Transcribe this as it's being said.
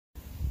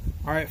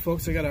Alright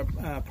folks, I got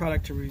a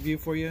product to review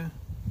for you.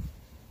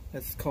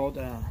 It's called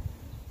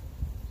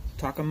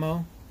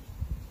TACAMO,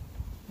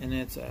 and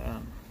it's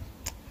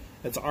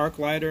ARC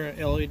Lighter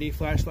LED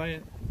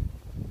flashlight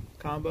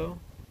combo.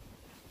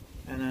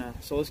 And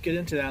so let's get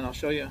into that and I'll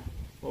show you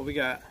what we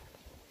got.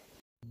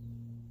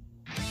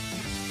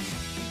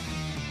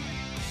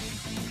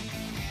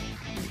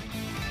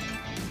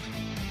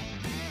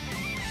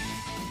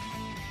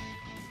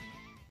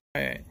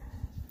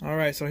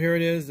 Alright, so here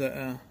it is,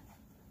 the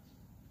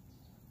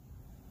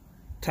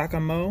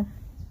TACAMO.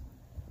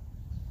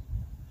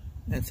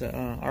 It's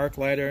a ARC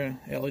Lighter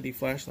LED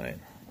flashlight.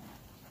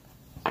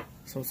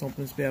 So let's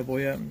open this bad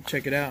boy up and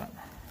check it out.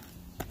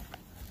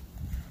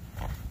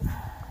 And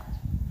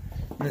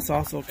this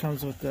also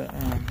comes with the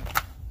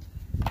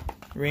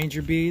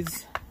Ranger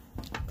beads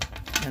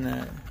and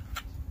a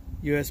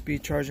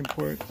USB charging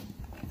port.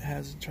 It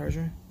has a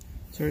charger.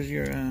 So there's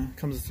your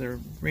comes with the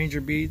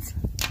Ranger beads.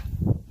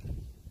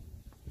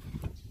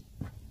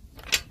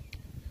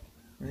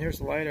 And here's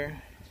the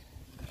lighter.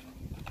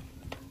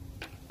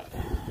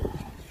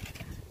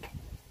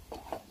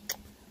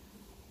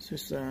 It's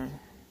just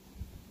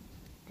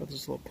got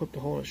this little clip to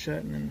hold it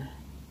shut, and then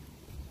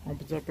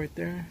opens up right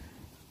there.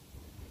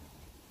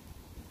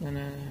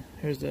 And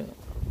here's the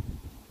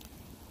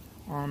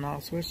on and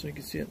off switch, so you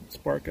can see it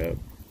spark up.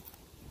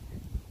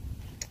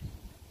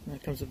 And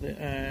it comes with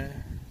the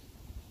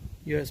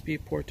USB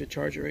port to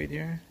charge it right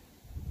here.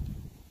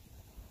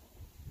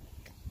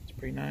 It's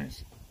pretty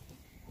nice.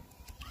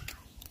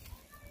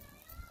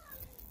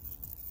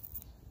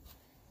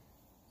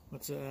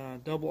 It's a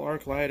double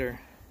arc lighter,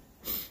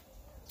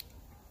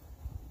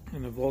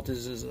 and the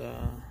voltage is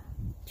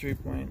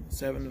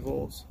 3.7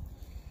 volts.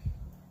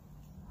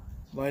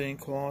 Lighting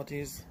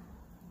qualities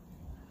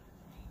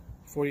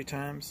 40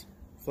 times.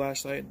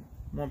 Flashlight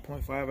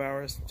 1.5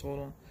 hours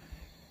total.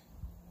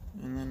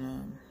 And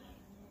then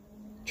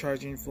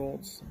charging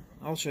volts.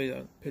 I'll show you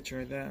a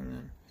picture of that, and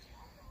then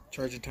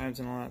charging times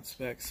and all that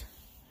specs.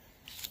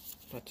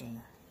 But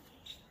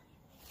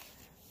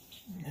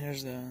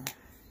here's the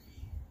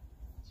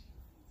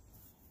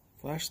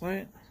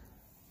flashlight.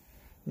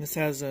 And this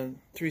has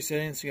 3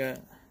 settings. You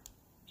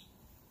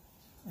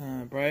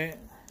got bright,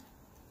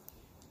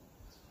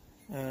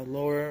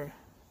 lower,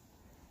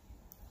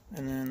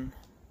 and then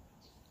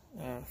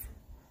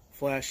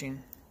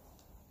flashing.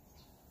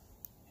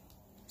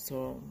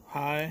 So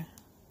high,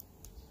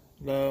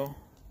 low,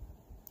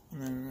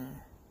 and then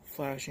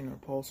flashing or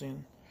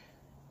pulsing,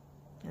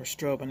 or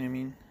strobe, I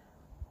mean.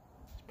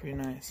 It's pretty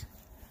nice.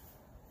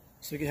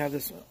 So you can have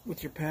this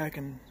with your pack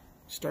and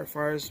start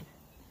fires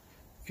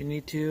if you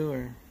need to,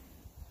 or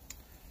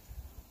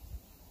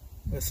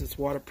this is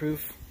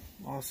waterproof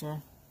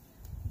also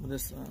with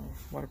this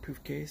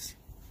waterproof case.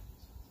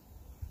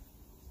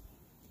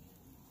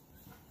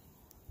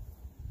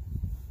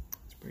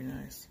 It's pretty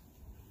nice.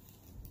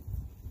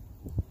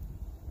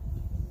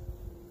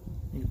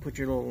 You can put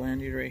your little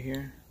lanyard right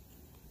here.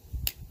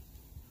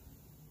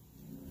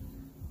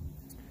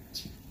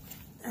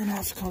 And it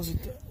also comes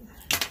with the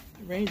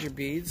Ranger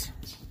beads.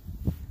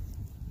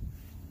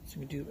 So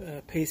we do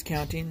pace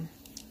counting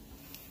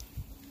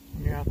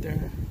when you're out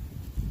there.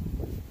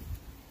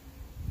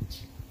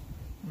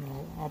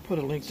 I'll put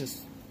a link to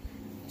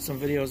some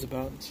videos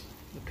about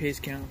the pace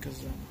count,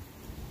 because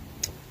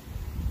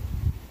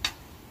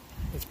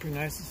it's pretty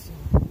nice.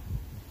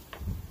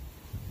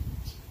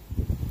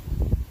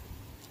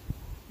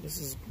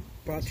 This is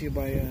brought to you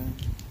by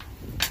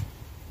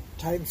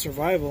Titan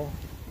Survival,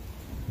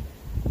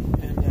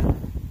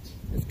 and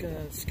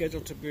it's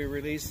scheduled to be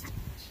released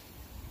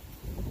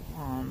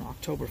on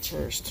October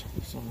 1st,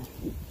 so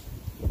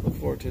look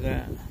forward to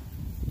that.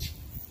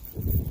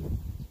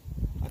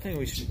 I think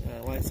we should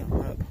light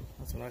something up.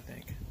 That's what I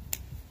think.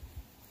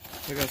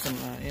 We got some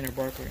inner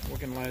bark. We're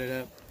gonna light it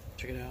up.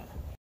 Check it out.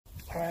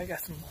 All right, I got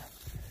some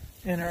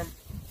inner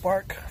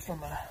bark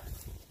from a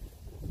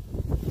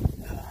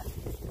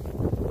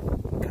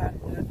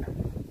cottonwood.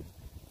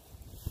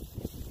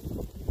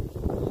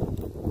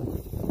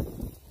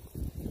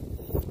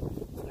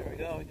 There we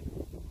go. We can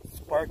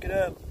spark it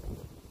up.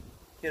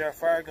 Get our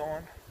fire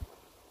going.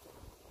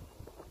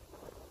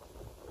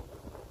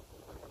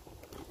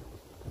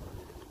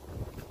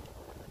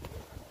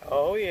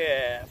 Oh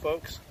yeah,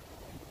 folks.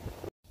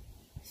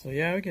 So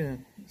yeah, we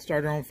can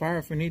start our own fire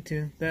if we need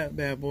to. That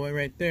bad boy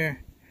right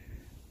there.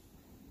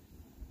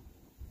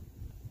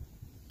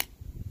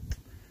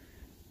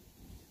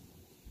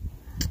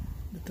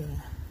 But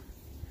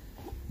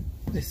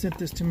they sent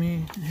this to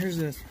me. Here's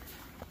this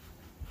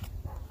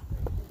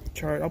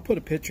chart. I'll put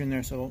a picture in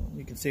there so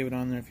you can save it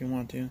on there if you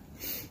want to.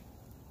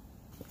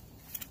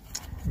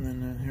 And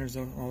then here's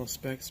all the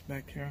specs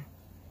back here.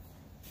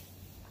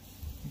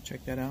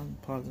 Check that out.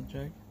 Pause and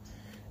check.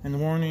 And the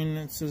warning,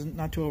 it says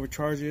not to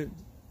overcharge it,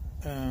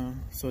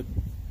 so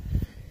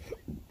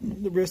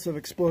the risk of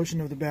explosion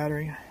of the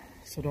battery,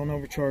 so don't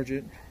overcharge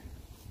it.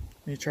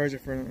 You charge it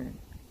for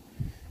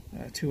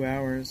 2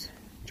 hours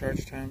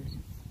charge times,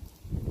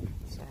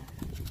 so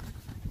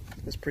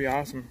it's pretty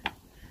awesome.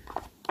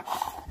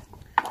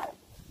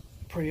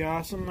 pretty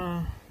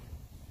awesome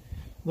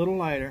little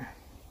lighter.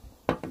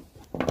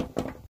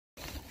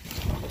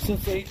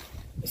 Since they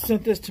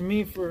sent this to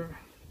me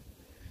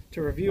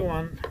to review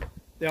on,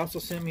 they also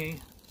sent me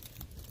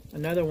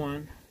another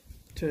one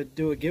to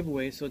do a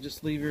giveaway. So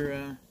just leave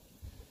a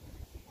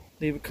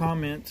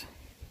comment,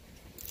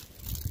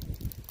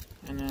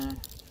 and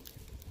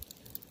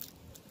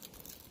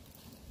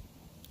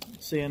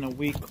say in a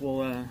week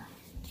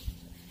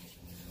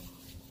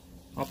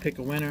I'll pick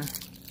a winner.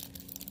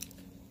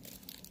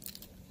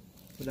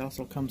 It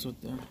also comes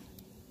with the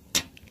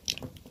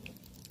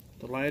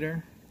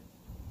lighter,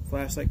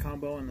 flashlight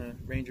combo, and the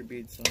Ranger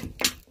beads. So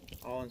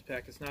all in this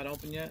pack. It's not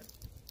open yet,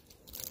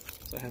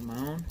 so I have my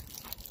own.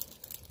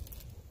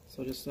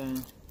 So just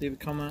leave a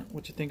comment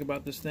what you think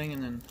about this thing,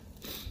 and then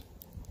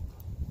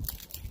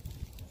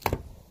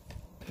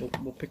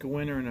we'll pick a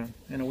winner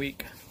in a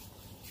week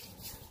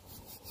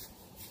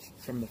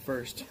from the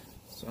first.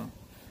 So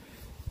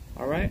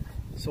all right.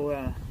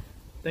 So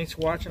thanks for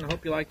watching. I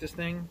hope you like this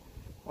thing.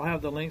 I'll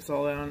have the links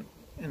all down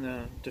in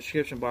the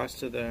description box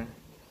to the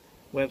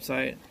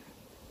website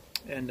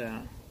and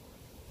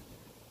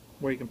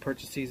where you can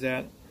purchase these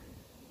at.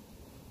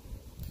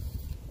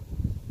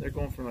 They're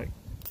going for like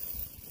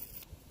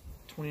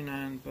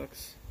 29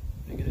 bucks,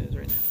 I think it is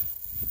right now.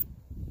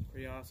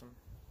 Pretty awesome.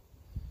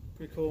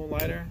 Pretty cool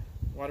lighter,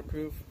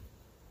 waterproof.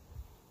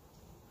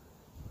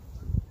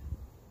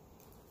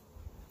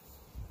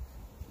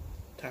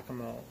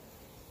 TACAMO.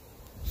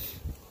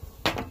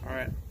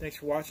 Alright, thanks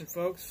for watching,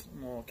 folks,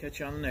 and we'll catch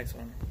you on the next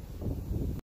one.